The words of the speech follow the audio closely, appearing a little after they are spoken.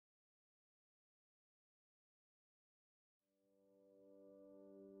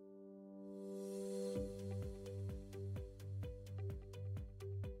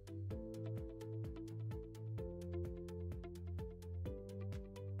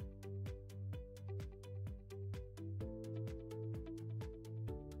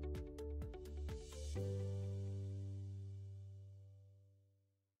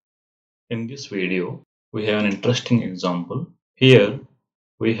In this video, we have an interesting example. Here,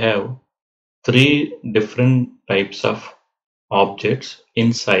 we have three different types of objects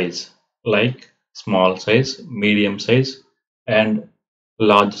in size, like small size, medium size, and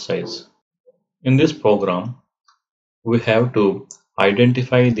large size. In this program, we have to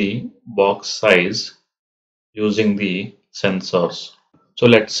identify the box size using the sensors. So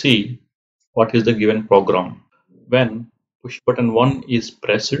let's see what is the given program. When push button 1 is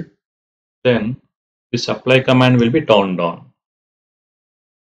pressed, then the supply command will be turned on.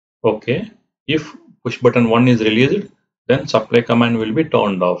 Okay. If push button 1 is released, then supply command will be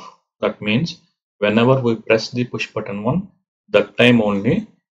turned off. That means whenever we press the push button 1, that time only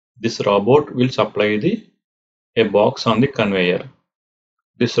this robot will supply a box on the conveyor.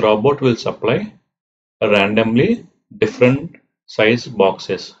 This robot will supply randomly different size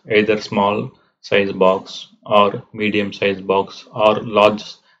boxes, either small size box or medium size box or large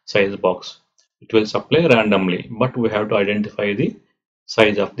size box. It will supply randomly, but we have to identify the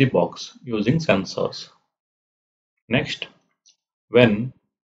size of the box using sensors. Next, when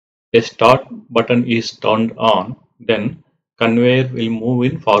a start button is turned on, then conveyor will move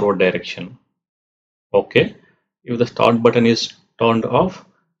in forward direction. Okay. If the start button is turned off,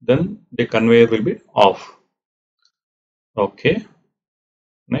 then the conveyor will be off. Okay.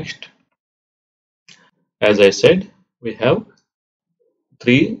 Next, as I said, we have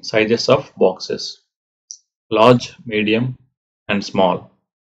three sizes of boxes: large, medium, and small.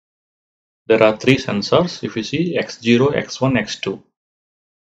 There are three sensors. If you see X0, X1, X2.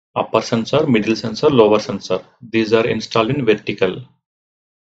 Upper sensor, middle sensor, lower sensor. These are installed in vertical.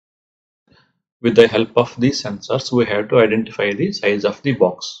 With the help of these sensors, we have to identify the size of the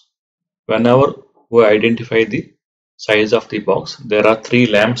box. Whenever we identify the size of the box, there are three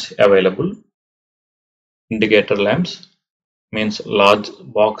lamps available. Indicator lamps means large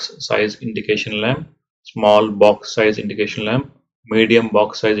box size indication lamp, small box size indication lamp, medium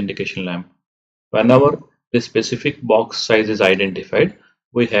box size indication lamp. Whenever the specific box size is identified,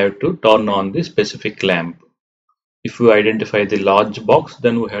 we have to turn on the specific lamp. If we identify the large box,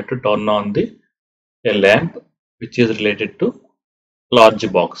 then we have to turn on a lamp which is related to large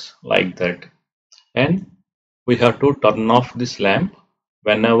box, like that. And we have to turn off this lamp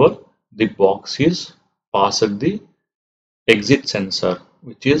whenever the box is past the exit sensor,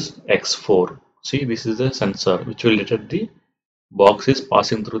 which is X4. See, this is the sensor which will detect the box is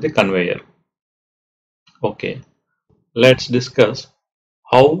passing through the conveyor. Okay, let's discuss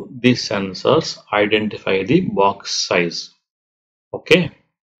how these sensors identify the box size. Okay,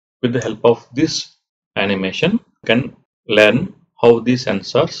 with the help of this animation, you can learn how these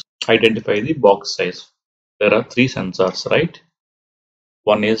sensors identify the box size. There are three sensors, right?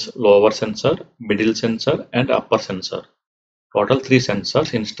 One is lower sensor, middle sensor, and upper sensor. Total three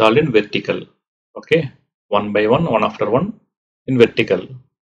sensors installed in vertical. Okay, one by one after one in vertical.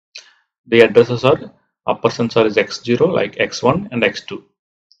 The addresses are: upper sensor is X0, like X1 and X2.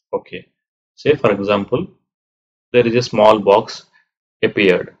 Okay, say for example, there is a small box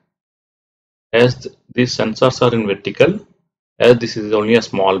appeared. As these sensors are in vertical, as this is only a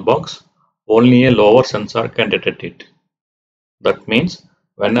small box, only a lower sensor can detect it. That means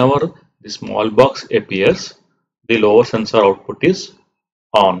whenever the small box appears, the lower sensor output is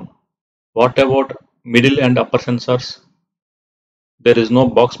on. What about middle and upper sensors? There is no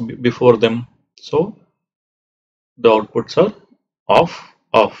box before them, so the outputs are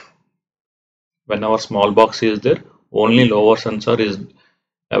off. Whenever small box is there, only lower sensor is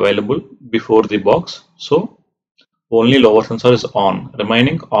available before the box, so only lower sensor is on,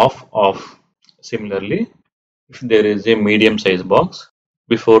 remaining off. Similarly, if there is a medium size box,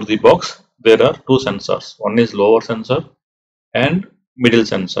 before the box there are two sensors. One is lower sensor and middle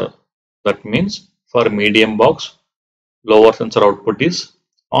sensor. That means for medium box, lower sensor output is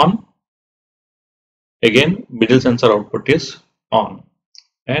on. Again, middle sensor output is on.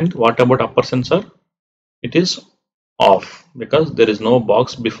 And what about upper sensor? It is off because there is no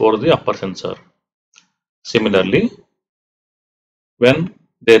box before the upper sensor. Similarly, when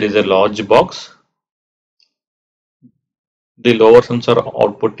there is a large box, the lower sensor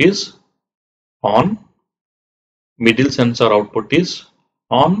output is on, middle sensor output is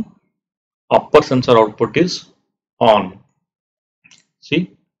on, upper sensor output is on.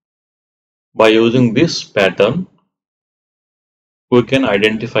 See, by using this pattern, we can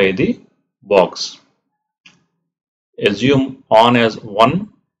identify the box. Assume on as 1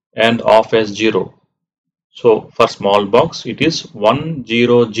 and off as 0. So for small box, it is 1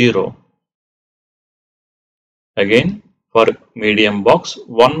 0 0. Again, for medium box,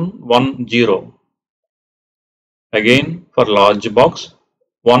 1 1 0. Again, for large box,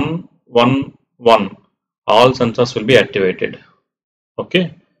 1 1 1, all sensors will be activated.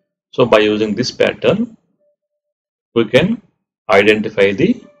 Okay, so by using this pattern we can identify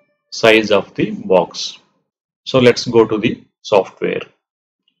the size of the box. So let's go to the software.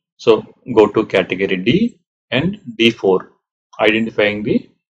 So go to category D and D4, identifying the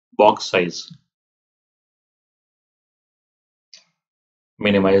box size.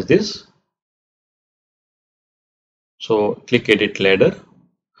 Minimize this. So click edit ladder.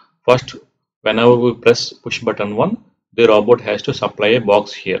 First, whenever we press push button 1, the robot has to supply a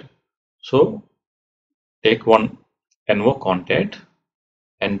box here. So take one NO contact,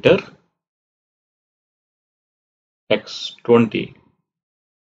 enter X20.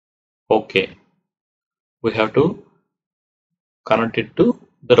 OK. We have to connect it to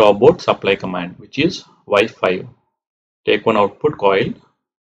the robot supply command, which is Y5. Take one output coil,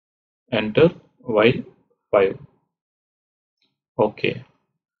 enter Y5. OK.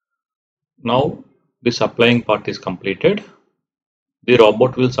 Now the supplying part is completed. The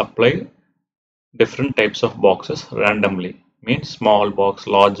robot will supply different types of boxes randomly. Means small box,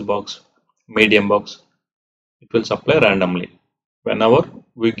 large box, medium box. It will supply randomly. Whenever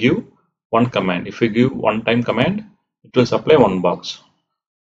we give one command, if we give one time command, it will supply one box.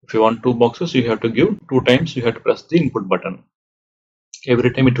 If you want two boxes, you have to give two times, you have to press the input button.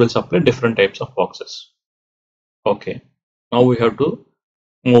 Every time it will supply different types of boxes. Okay. Now we have to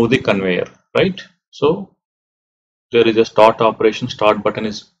move the conveyor, right? So there is a start operation. Start button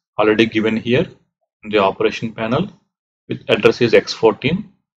is already given here in the operation panel, with address is X14.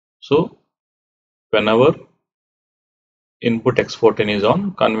 So whenever input X14 is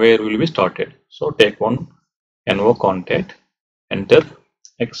on, conveyor will be started. So take one NO contact, enter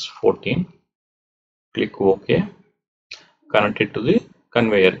X14, click OK, connect it to the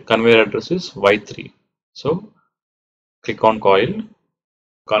conveyor. Conveyor address is Y3. So click on coil,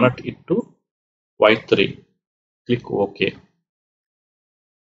 connect it to Y3, click OK.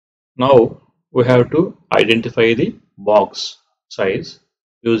 Now we have to identify the box size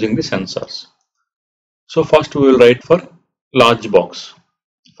using the sensors. So first we will write for large box.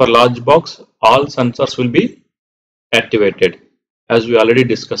 For large box, all sensors will be activated, as we already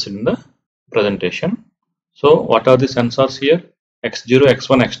discussed in the presentation. So what are the sensors here? X0,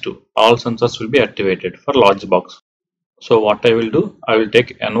 X1, X2. All sensors will be activated for large box. So what I will do, I will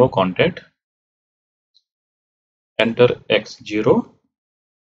take NO contact, enter X0,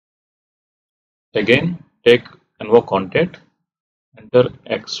 again take NO contact, enter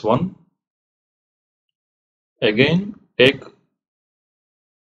X1, again take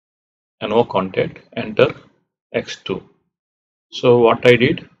NO contact, enter X2. So what I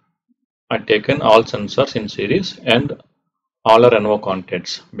did, I taken all sensors in series and all are NO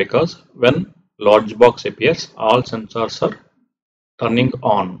contacts, because when large box appears, all sensors are turning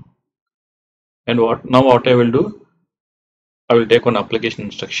on. And what I will do, I will take one application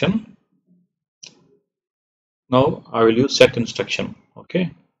instruction. Now I will use set instruction.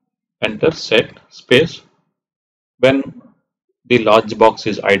 Okay, enter set space. When the large box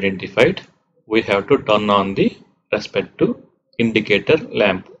is identified, we have to turn on the respective indicator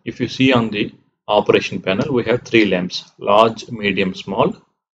lamp. If you see on the operation panel, we have three lamps: large, medium, small.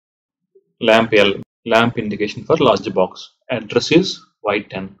 Lamp L, lamp indication for large box. Address is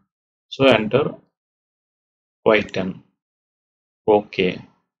Y10. So enter Y10. OK.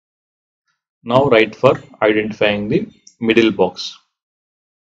 Now write for identifying the middle box.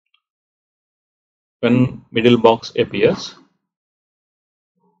 When middle box appears,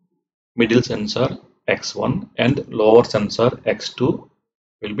 middle sensor X1 and lower sensor X2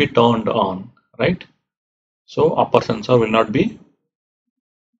 will be turned on, right? So upper sensor will not be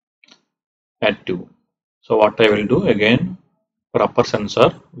active. So what I will do, again for upper sensor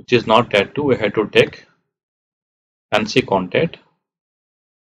which is not active, we have to take NC contact,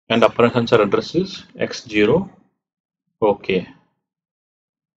 and upper sensor address is X0. OK.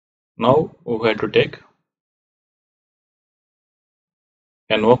 Now we have to take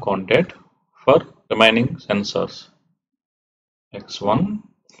NO contact for remaining sensors. X1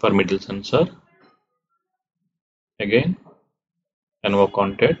 for middle sensor, again NO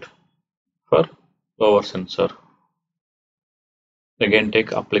contact for lower sensor. Again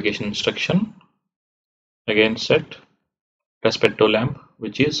take application instruction, again set respective lamp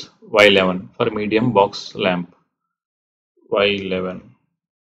which is Y11 for medium box lamp, Y11.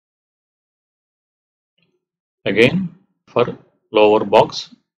 Again for lower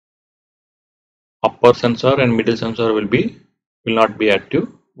box, upper sensor and middle sensor will not be active,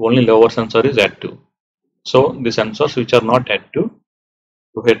 only lower sensor is active. So the sensors which are not active,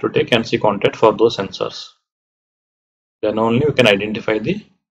 you have to take NC contact for those sensors. Then only you can identify the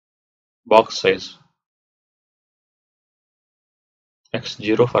box size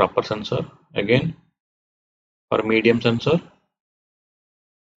x0 for upper sensor, again for medium sensor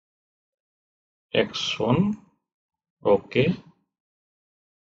x1, okay,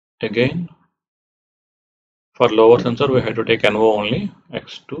 again for lower sensor we have to take NO only,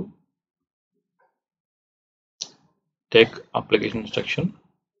 x2, take application instruction,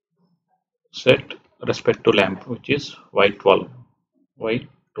 set respect to lamp which is y12,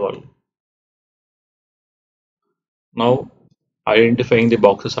 y12. Now identifying the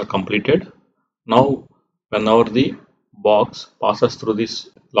boxes are completed. Now whenever the box passes through this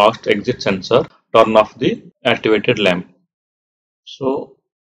last exit sensor, turn off the activated lamp. So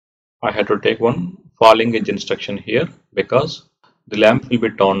I had to take one falling edge instruction here because the lamp will be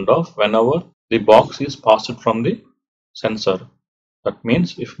turned off whenever the box is passed from the sensor. That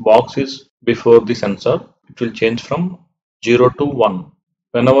means if box is before the sensor, it will change from 0 to 1.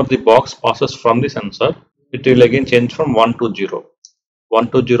 Whenever the box passes from the sensor, it will again change from 1 to 0.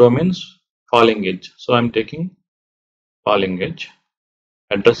 1 to 0 means falling edge. So I am taking falling edge.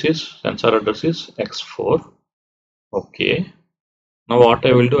 Address is sensor address is x4. Okay. Now what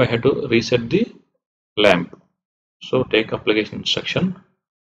I will do, I have to reset the lamp. So take application instruction,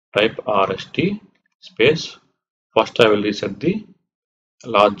 type RST space. First I will reset the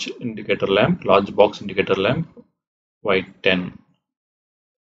large indicator lamp, large box indicator lamp Y10.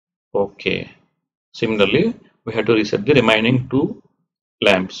 Okay. Similarly, we have to reset the remaining two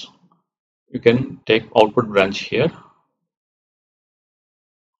lamps. You can take output branch here,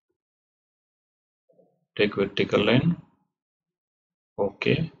 take vertical line.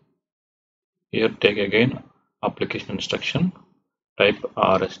 Okay. Here take again application instruction, type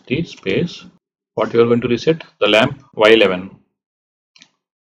RST space. What you are going to reset? The lamp Y11.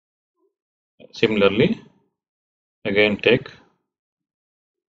 Similarly, again take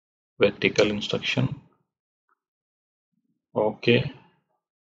vertical instruction. Okay.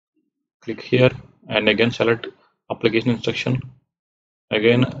 Click here and again select application instruction.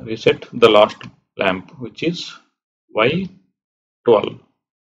 Again reset the last lamp which is Y12.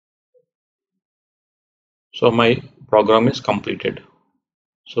 So my program is completed.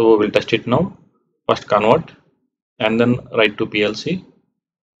 So we'll test it now. First convert and then write to PLC.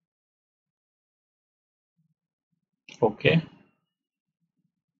 Okay.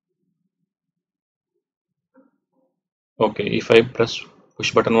 Okay, if I press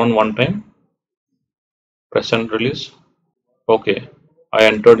push button one time, press and release. Okay, I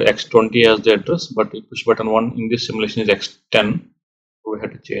entered X20 as the address, but push button 1 in this simulation is X10. So we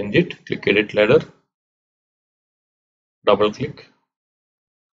have to change it. Click edit ladder, double click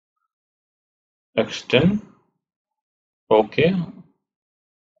X10. Okay,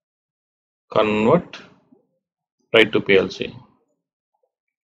 convert, write to PLC.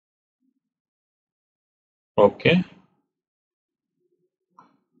 Okay,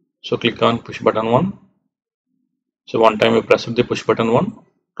 so click on push button 1. So one time you press the push button 1,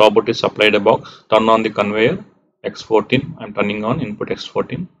 robot is supplied a box. Turn on the conveyor X14. I'm turning on input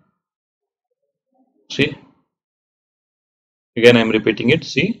X14. See, again I'm repeating it.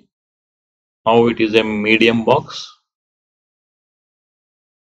 See, now it is a medium box.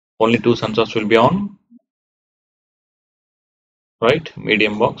 Only two sensors will be on. Right,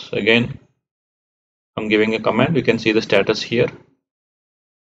 medium box. Again, I'm giving a command. You can see the status here.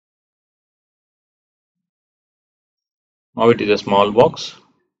 Now it is a small box.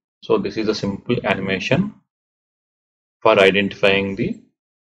 So this is a simple animation for identifying the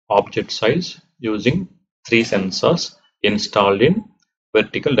object size using three sensors installed in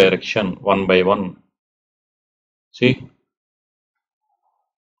vertical direction one by one. See,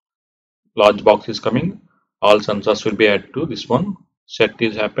 large box is coming. All sensors will be added to this one. Set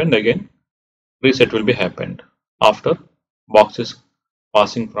is happened again. Reset will be happened after box is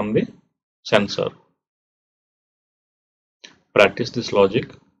passing from the sensor. Practice this logic.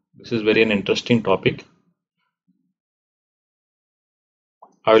 This is very an interesting topic.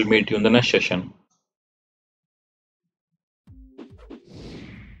 I will meet you in the next session.